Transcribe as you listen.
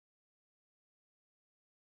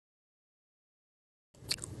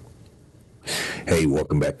Hey,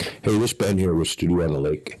 welcome back. Hey, this Ben here with Studio on the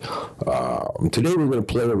Lake. Today we're going to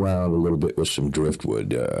play around a little bit with some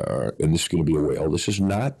driftwood, and this is going to be a whale. This is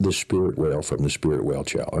not the spirit whale from the Spirit Whale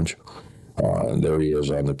Challenge. There he is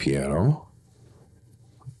on the piano,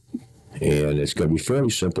 and it's going to be fairly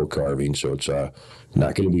simple carving, so it's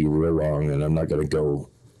not going to be real long, and I'm not going to go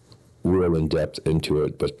real in depth into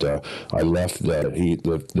it. But I left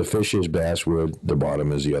the fish is basswood, the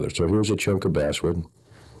bottom is the other. So here's a chunk of basswood.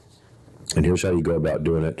 And here's how you go about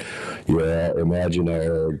doing it. You imagine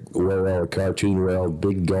a whale, a cartoon whale,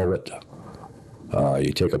 big gullet.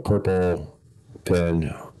 You take a purple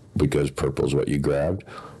pen because purple is what you grabbed,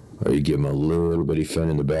 or you give them a little bitty fin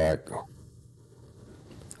in the back,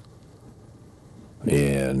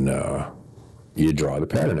 and you draw the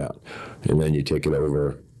pattern out, and then you take it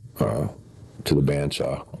over to the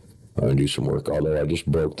bandsaw and do some work. Although I just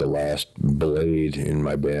broke the last blade in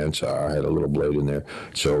my bandsaw, I had a little blade in there.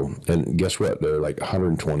 So, and guess what? They're like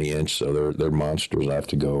 120 inch, so they're monsters. I have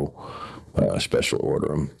to go special order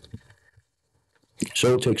them.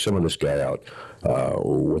 So we'll take some of this guy out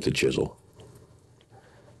with a chisel.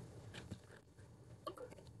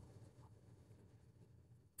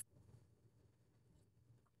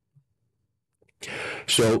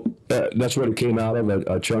 So that's what it came out of,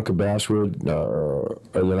 a chunk of basswood.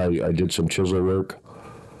 And then I did some chisel work,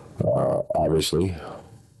 obviously.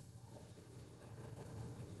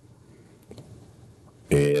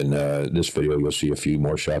 In this video, you'll see a few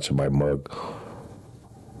more shots of my mug.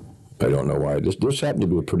 I don't know why. This happened to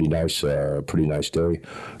be a pretty nice day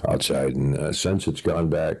outside, and since it's gone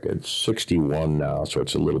back, it's 61 now, so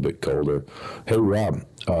it's a little bit colder. Hey, Rob,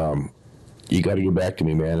 you got to get back to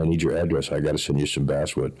me, man. I need your address. I got to send you some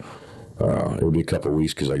basswood. It'll be a couple of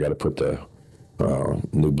weeks because I got to put the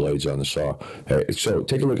new blades on the saw. Hey, so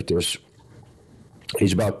take a look at this.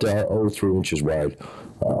 He's about 3 inches wide,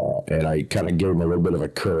 and I kind of gave him a little bit of a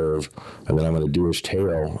curve, and then I'm going to do his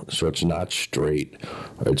tail so it's not straight.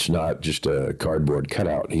 It's not just a cardboard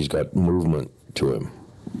cutout. He's got movement to him.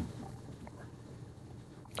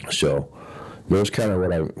 So there's kind of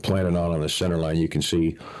what I'm planning on the center line. You can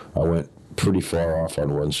see I went pretty far off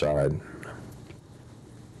on one side.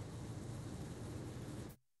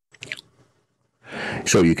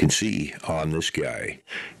 So you can see on this guy,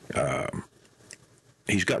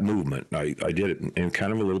 he's got movement. I did it in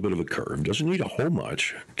kind of a little bit of a curve. Doesn't need a whole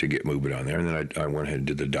much to get movement on there. And then I went ahead and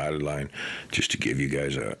did the dotted line just to give you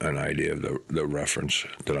guys an idea of the reference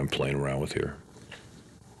that I'm playing around with here.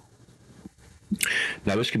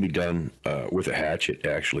 Now this can be done with a hatchet,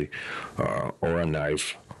 actually, or a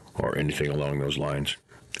knife, or anything along those lines.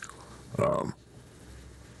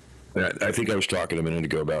 I think I was talking a minute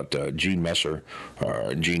ago about Gene Messer.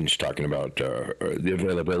 Gene's talking about the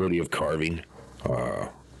availability of carving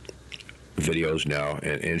videos now,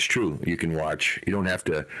 and it's true. You can watch. You don't have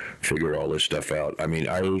to figure all this stuff out. I mean,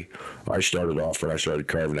 I started off when I started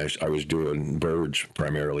carving. I was doing birds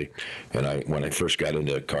primarily, and when I first got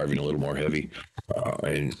into carving a little more heavy,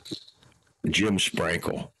 and Jim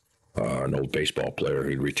Sprankle, an old baseball player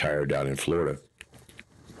who retired down in Florida,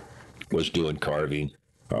 was doing carving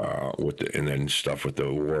and then stuff with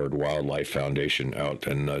the World Wildlife Foundation out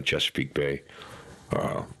in Chesapeake Bay.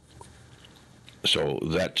 So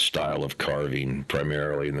that style of carving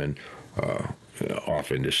primarily, and then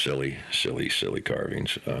off into silly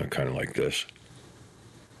carvings, kind of like this.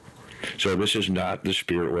 So this is not the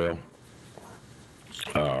spirit whale.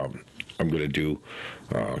 I'm going to do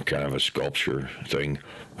kind of a sculpture thing,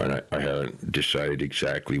 and I haven't decided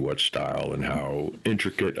exactly what style and how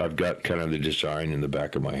intricate. I've got kind of the design in the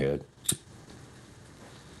back of my head.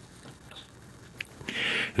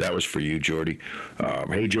 That was for you, Jordy.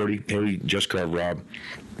 Hey, Jordy. Hey, just called Rob.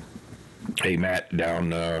 Hey, Matt,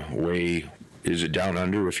 down way. Is it down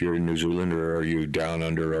under if you're in New Zealand, or are you down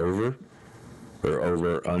under over? Or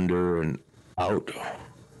over, under, and out?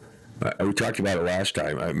 We talked about it last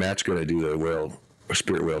time. Matt's going to do the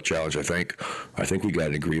spirit whale challenge. I think we got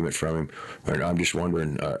an agreement from him. And I'm just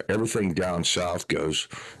wondering, everything down south goes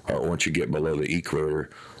once you get below the equator,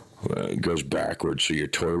 goes backwards. So your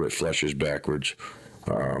toilet flushes backwards,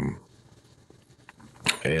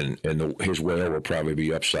 and his whale will probably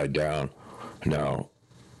be upside down. Now,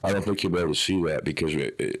 I don't think you'll be able to see that because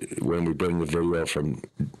when we bring the video from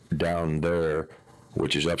down there,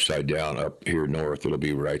 which is upside down, up here north, it'll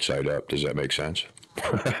be right side up. Does that make sense?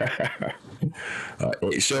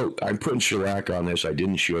 So I'm putting shellac on this. I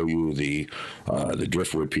didn't show you the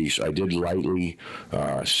driftwood piece. I did lightly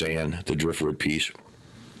sand the driftwood piece.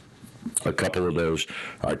 A couple of those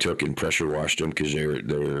I took and pressure washed them because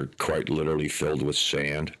they're quite literally filled with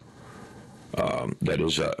sand. That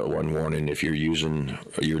is one warning if you're using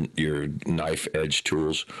your knife edge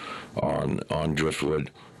tools on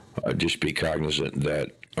driftwood. Just be cognizant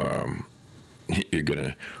that you're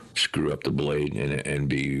gonna screw up the blade and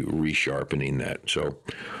be resharpening that. So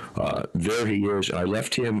there he is. I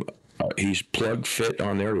left him. He's plug fit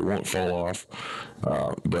on there; it won't fall off.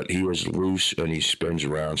 But he is loose and he spins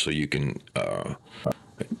around, so you can.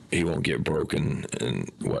 He won't get broken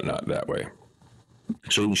and whatnot that way.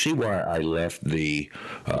 So you can see why I left the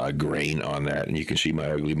grain on that, and you can see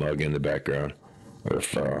my ugly mug in the background.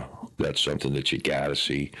 If that's something that you gotta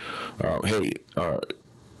see. Hey,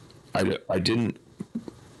 I didn't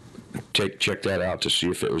check that out to see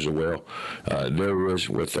if it was a whale. There was,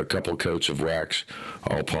 with a couple coats of wax,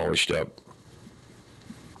 all polished up,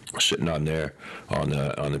 sitting on there on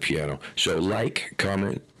the piano. So like,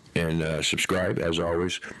 comment, and subscribe as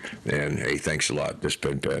always. And hey, thanks a lot. This has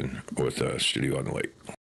been Ben with Studio on the Lake.